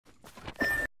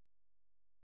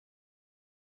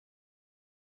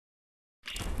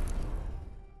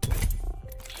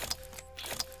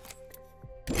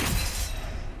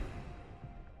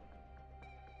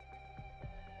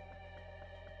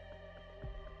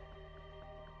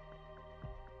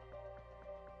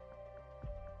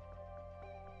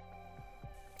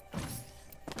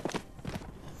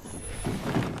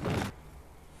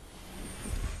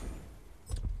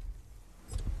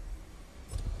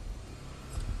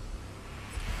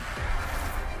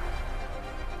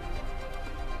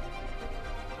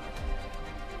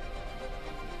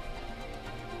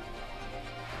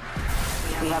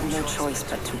have no choice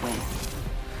but to win.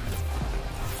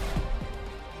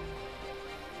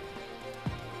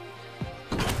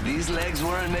 These legs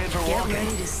weren't made for walking. Get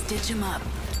ready to stitch him up.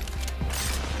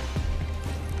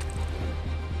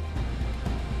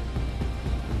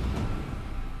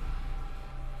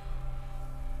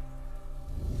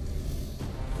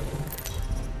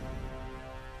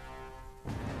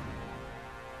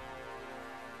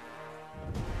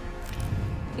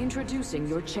 Introducing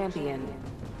your champion.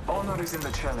 Honor is in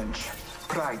the challenge,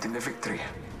 pride in the victory.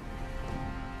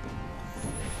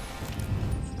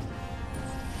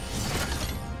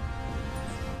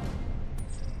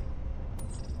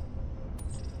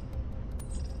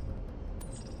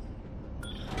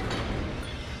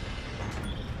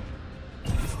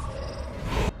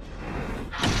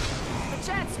 The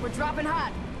jets, we're dropping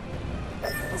hot.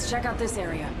 Let's check out this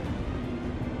area.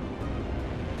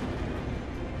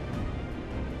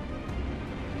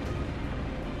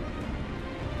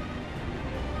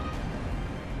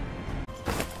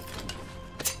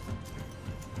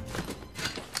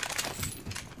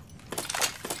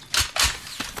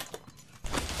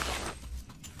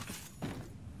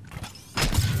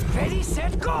 Ready,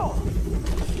 set, go!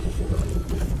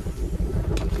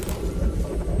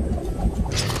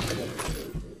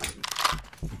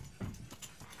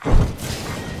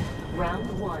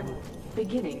 Round 1.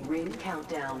 Beginning ring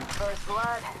countdown. First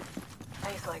blood.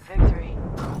 Tastes like victory.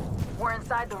 We're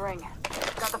inside the ring.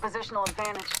 Got the positional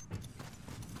advantage.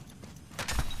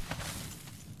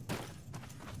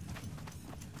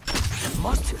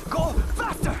 Must go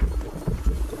faster!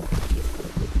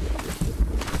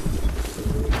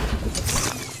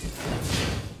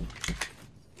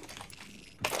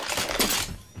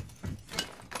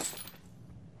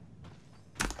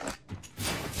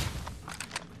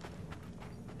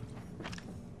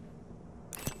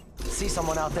 See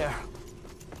someone out there.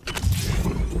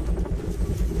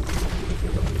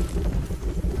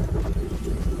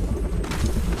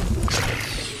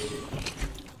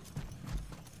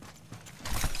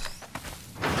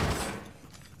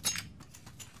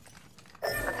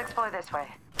 Let's explore this way.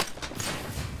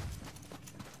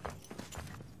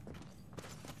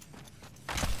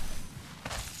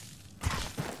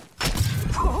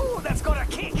 Ooh, that's got a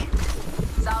kick!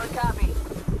 Solid copy.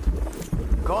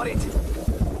 Got it.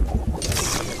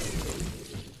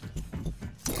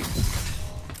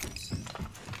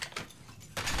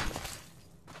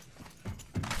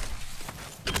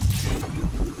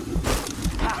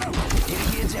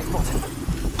 Hitting the eject button.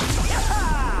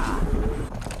 Yeah!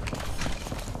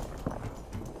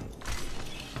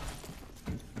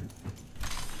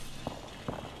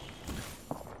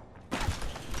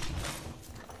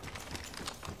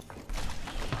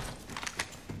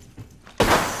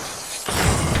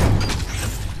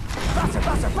 Faster,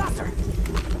 faster, faster!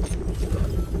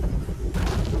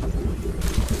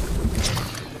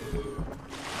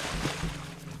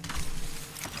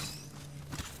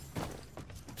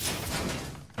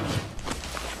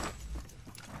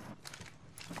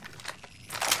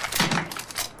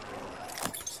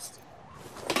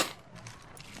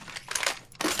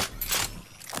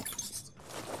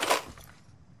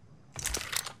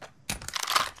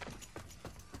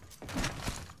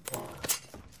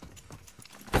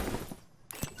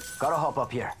 Gotta hop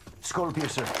up here. Skull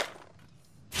piercer.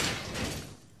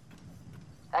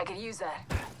 I could use that.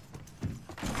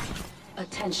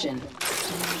 Attention. Need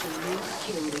a new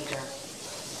kill leader.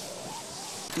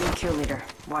 New kill leader.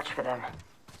 Watch for them.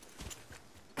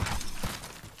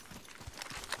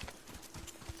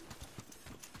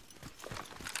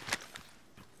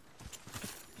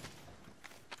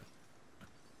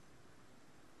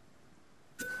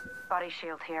 Body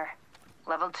shield here.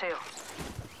 Level 2.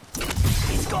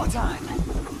 It's go time!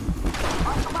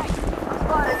 On the right. I'm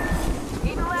spotted.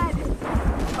 Eating lead.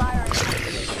 Firing.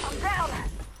 I'm down.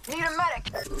 Need a medic.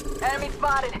 Enemy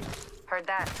spotted. Heard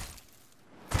that.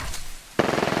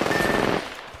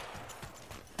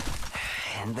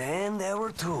 And then there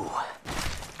were 2.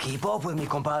 Keep up with me,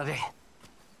 compadre.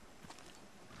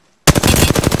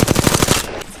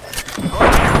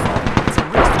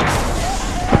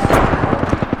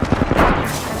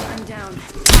 I'm down.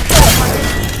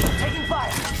 Taking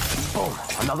fire! Boom,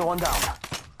 another one down.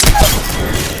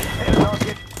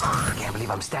 Can't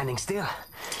believe I'm standing still.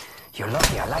 You're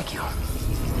lucky I like you.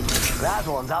 That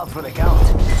one's out for the count.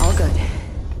 All good.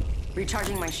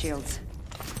 Recharging my shields.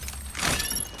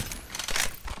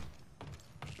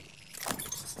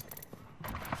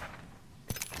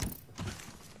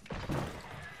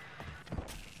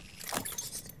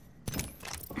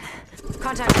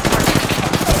 Contact with target.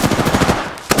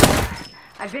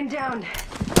 I've been downed.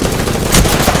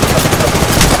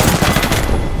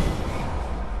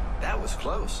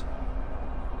 close.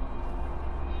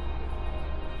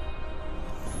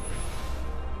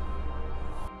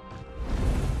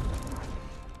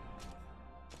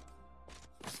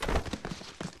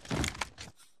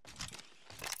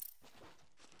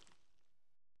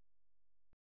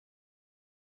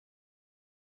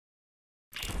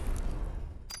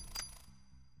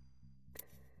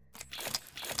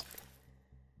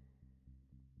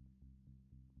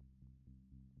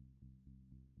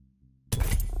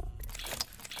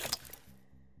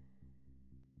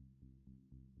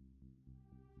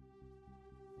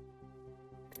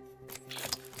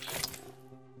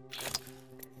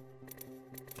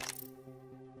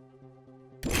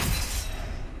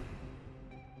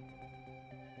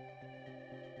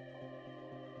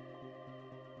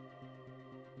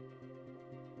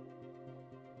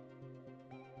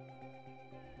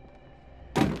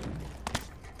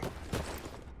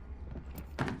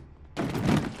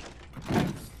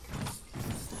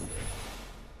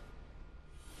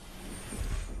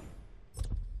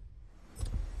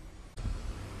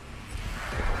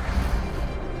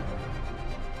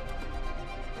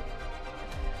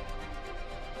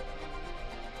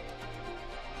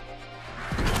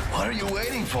 What are you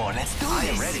waiting for? Let's do this. I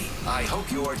am ready. I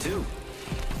hope you are too.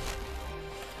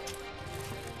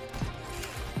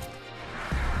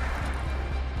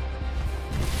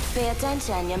 Pay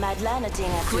attention, you might learn a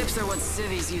thing or two. Clips are what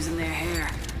civvies use in their hair.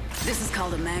 This is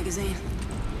called a magazine.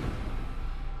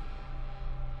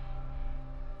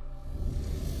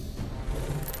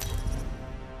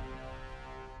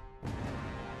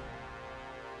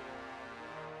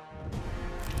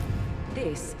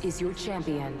 This is your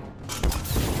champion.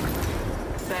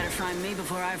 Better find me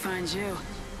before I find you.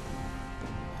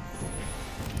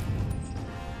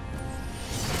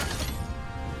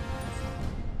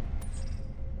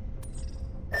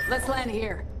 Let's land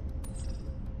here.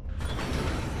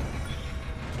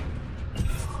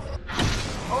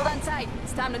 Hold on tight.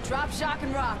 It's time to drop, shock,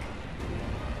 and rock.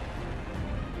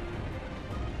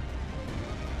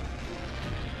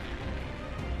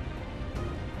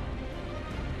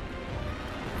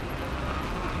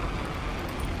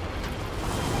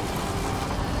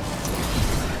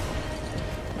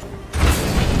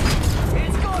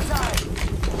 It's go time!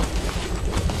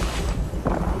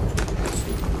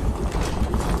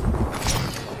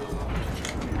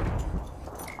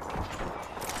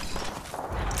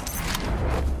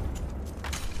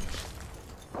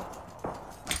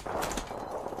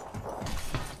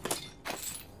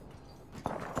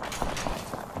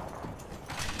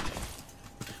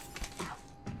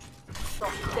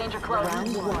 Danger close.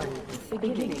 Round one.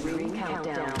 Beginning ring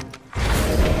countdown.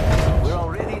 We're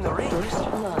already in the ring. First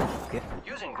blood.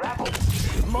 Using grapple.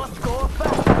 Must go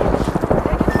fast.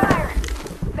 Taking fire.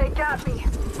 They got me.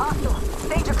 Hostile.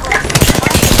 Danger close.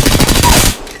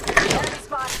 Enemy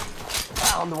spot.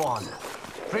 Found one.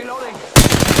 Reloading.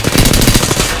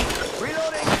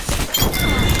 Reloading.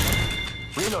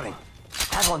 Reloading.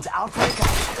 That one's out for the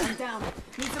count. I'm down.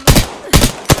 Need some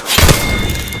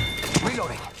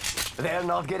Reloading. They're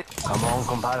not getting. Come on,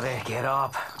 compadre. Get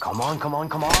up. Come on, come on,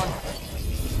 come on.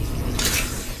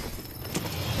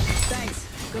 Thanks.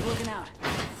 Good looking out.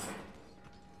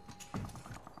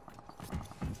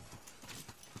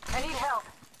 I need help.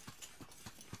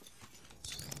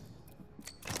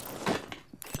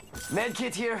 Med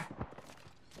kit here.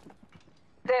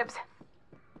 Dibs.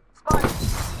 Spawn.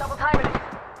 Double timing it.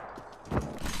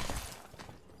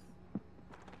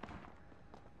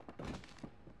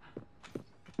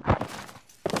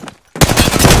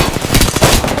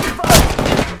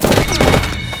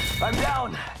 I'm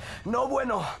down. No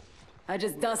bueno. I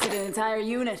just dusted an entire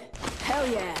unit. Hell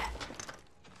yeah.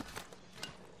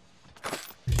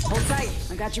 Hold tight.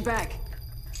 I got your back.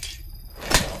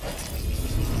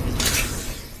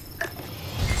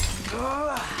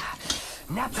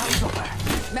 Nap time's over.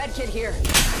 Medkit here.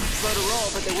 Slow to roll,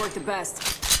 but they work the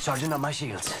best. Charging up my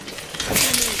shields.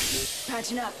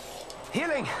 Patching up.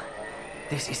 Healing.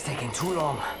 This is taking too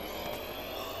long.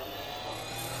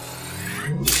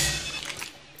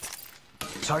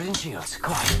 Charging shields.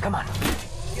 Come on, come on.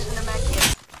 Using the med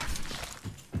kit.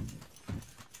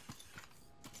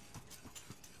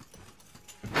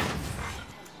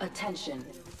 Attention.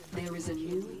 There is a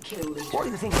new kill leader. What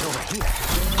do you think is over here?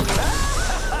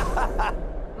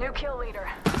 New kill leader.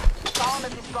 Follow him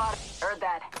if you spot him. Heard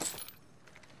that.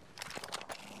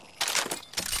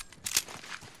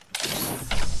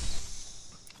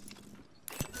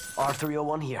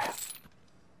 R301 here.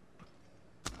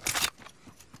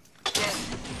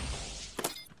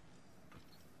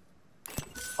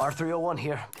 R301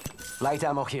 here. Light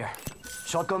ammo here.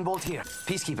 Shotgun bolt here.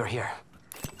 Peacekeeper here.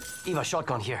 Eva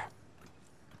shotgun here.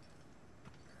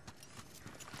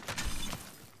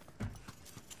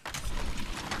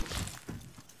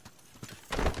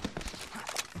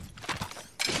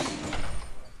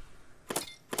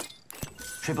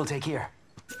 Triple take here.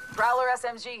 Prowler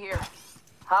SMG here.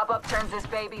 Hop up turns this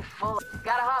baby full.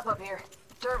 Gotta hop up here.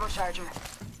 Turbocharger.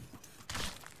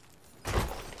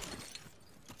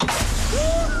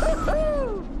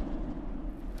 Woo-hoo-hoo!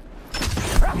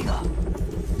 Rápido!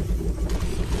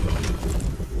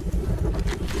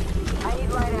 I need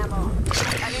light ammo.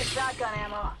 I need shotgun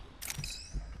ammo.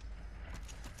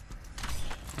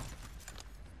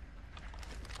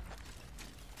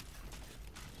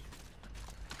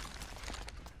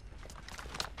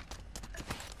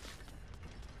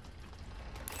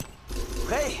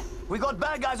 Hey, we got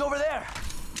bad guys over there.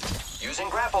 Using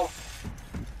grapple.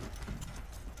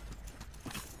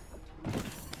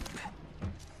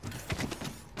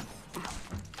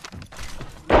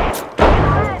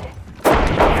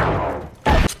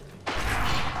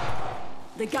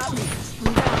 They got me.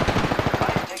 I'm down.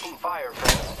 I'm taking fire,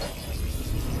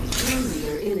 friends. Kill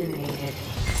leader eliminated.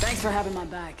 Thanks for having my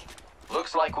back.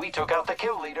 Looks like we took out the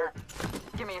kill leader.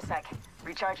 Give me a sec.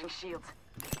 Recharging shields.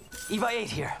 Eva 8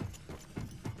 here.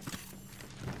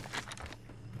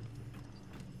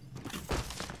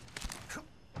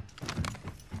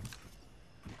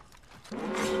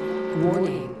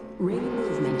 Warning. Ring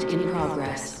movement in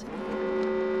progress.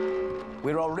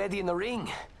 We're already in the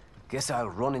ring. Guess I'll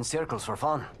run in circles for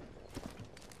fun.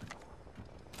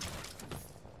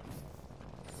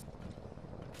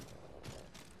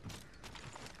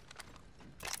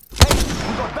 Hey,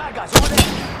 we got bad guys over there!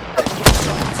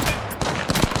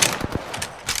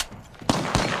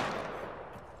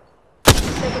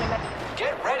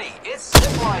 Get ready, it's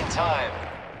zipline time.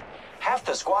 Half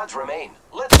the squads remain.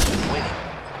 Let's keep winning.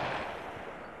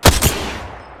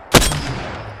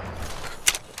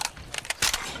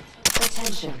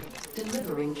 Attention.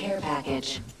 Delivering care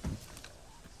package.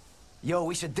 Yo,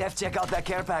 we should def check out that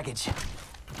care package.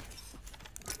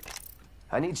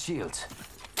 I need shields.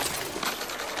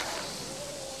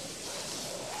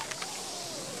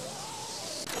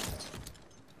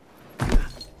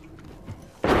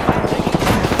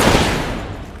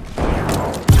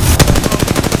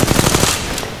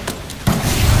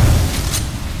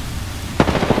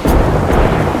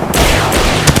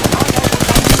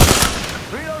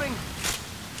 Reloading.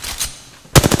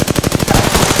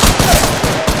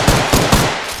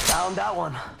 Down that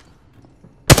one.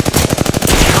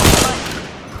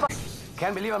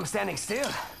 Can't believe I'm standing still.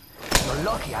 You're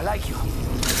lucky, I like you.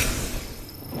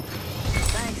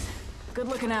 Thanks. Good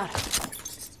looking out.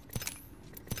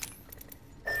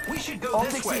 We should go this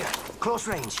Optics way. here. Close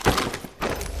range.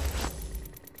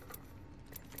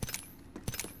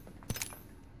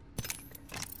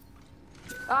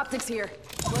 Optics here.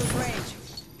 Close range.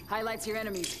 Highlights your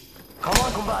enemies. Come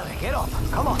on, compadre, get up.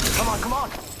 Come on, come on, come on.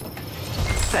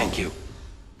 Thank you.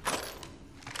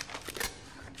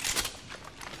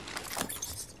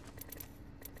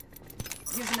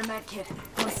 Using a med kit.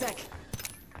 1 sec.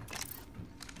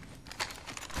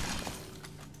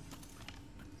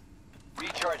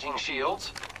 Recharging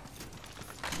shields.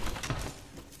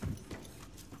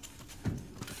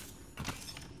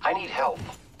 I need help.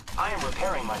 I am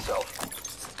repairing myself.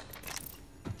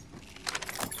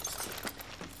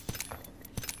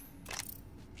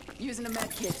 Using a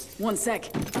med kit. 1 sec.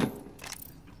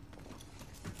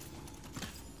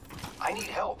 I need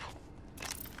help.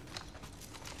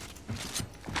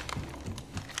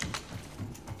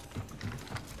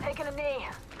 Taking a knee.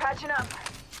 Patching up.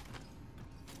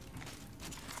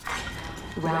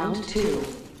 Round 2.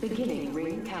 Beginning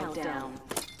ring countdown.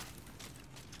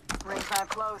 Ring time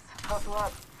close. Hustle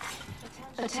up.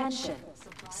 Attention.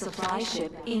 Supply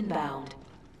ship inbound.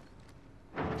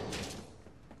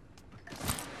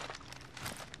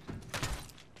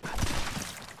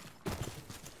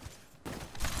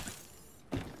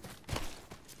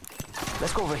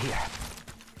 Let's go over here.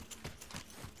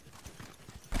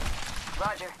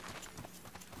 Roger.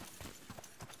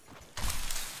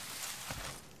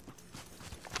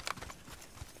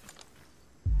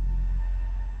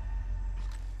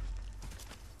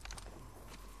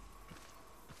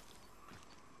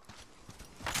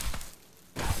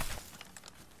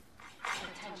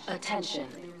 Attention.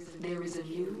 There is a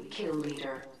new kill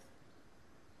leader.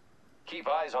 Keep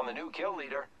eyes on the new kill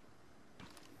leader.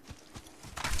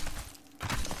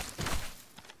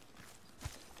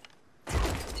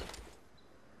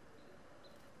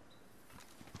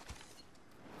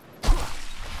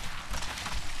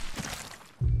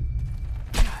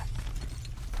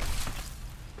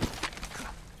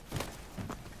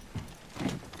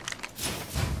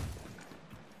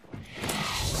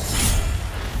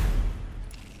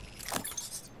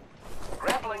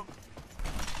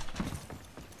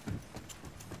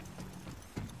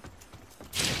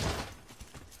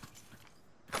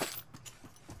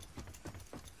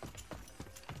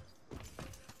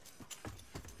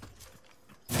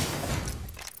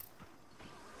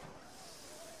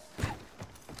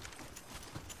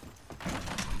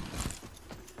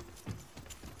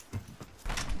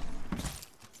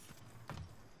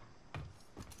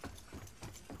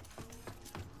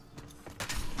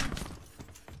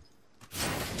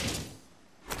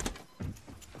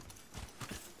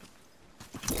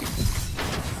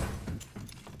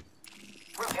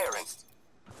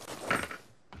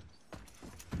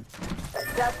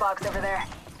 box over there.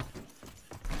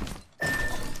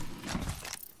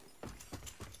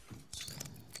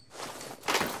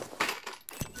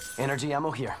 Energy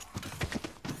ammo here.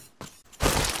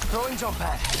 Throwing jump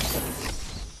pad.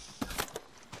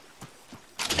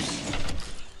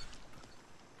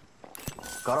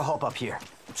 Gotta hop up here.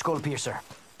 Skull piercer.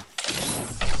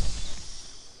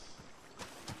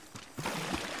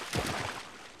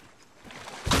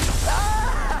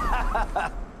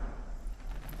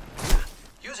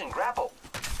 Using grapple.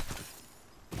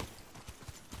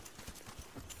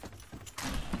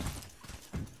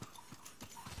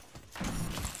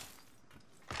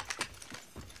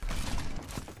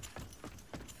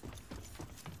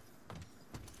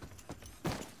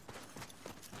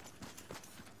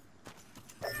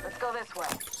 Let's go this way.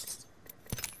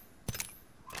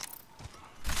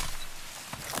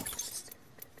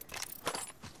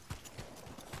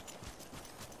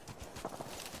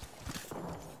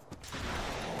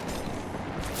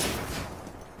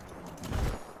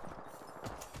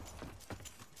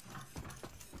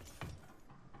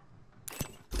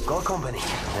 Got company,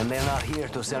 and they're not here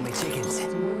to sell me chickens.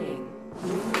 Warning.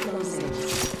 Ring closing.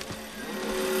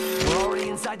 We're already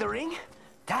inside the ring?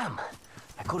 Damn,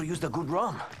 I could've used a good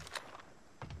run.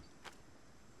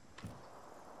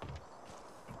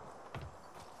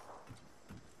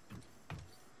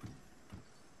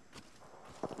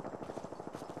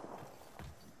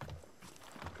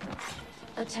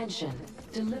 Attention.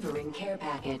 Delivering care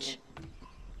package.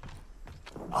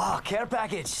 Oh, care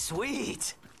package,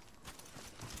 sweet!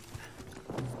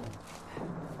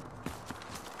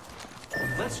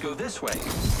 Let's go this way.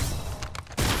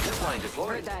 Zipline Heard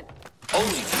deployed. that.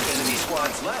 Only 2 enemy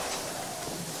squads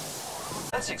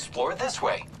left. Let's explore this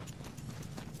way.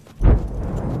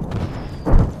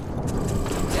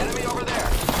 Enemy over there.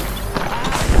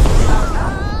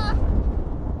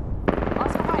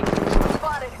 Oscar Mike,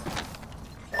 spotted.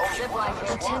 Only Zipline one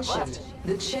here. squad Attention. left.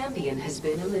 The champion has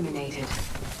been eliminated.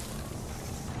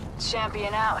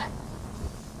 Champion out.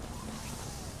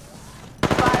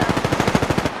 Fire.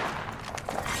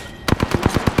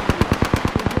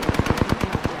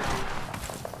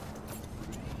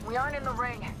 We aren't in the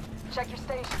ring. Check your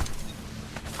station.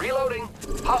 Reloading.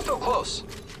 Hostile close.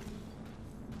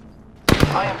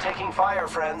 I am taking fire,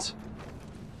 friends.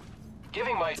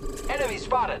 Giving my enemy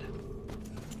spotted.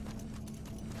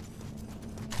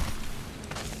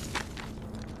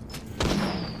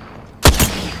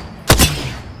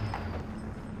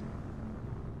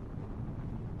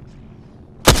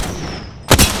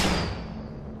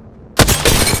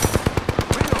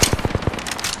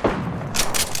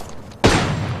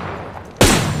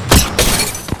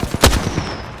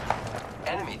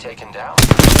 Enemy taken down.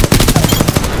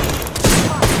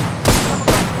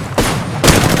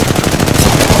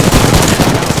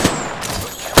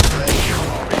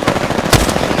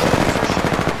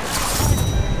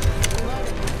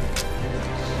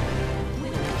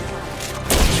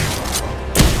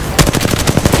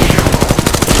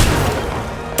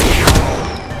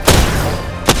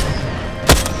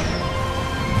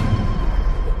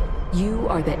 You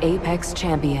are the Apex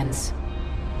Champions.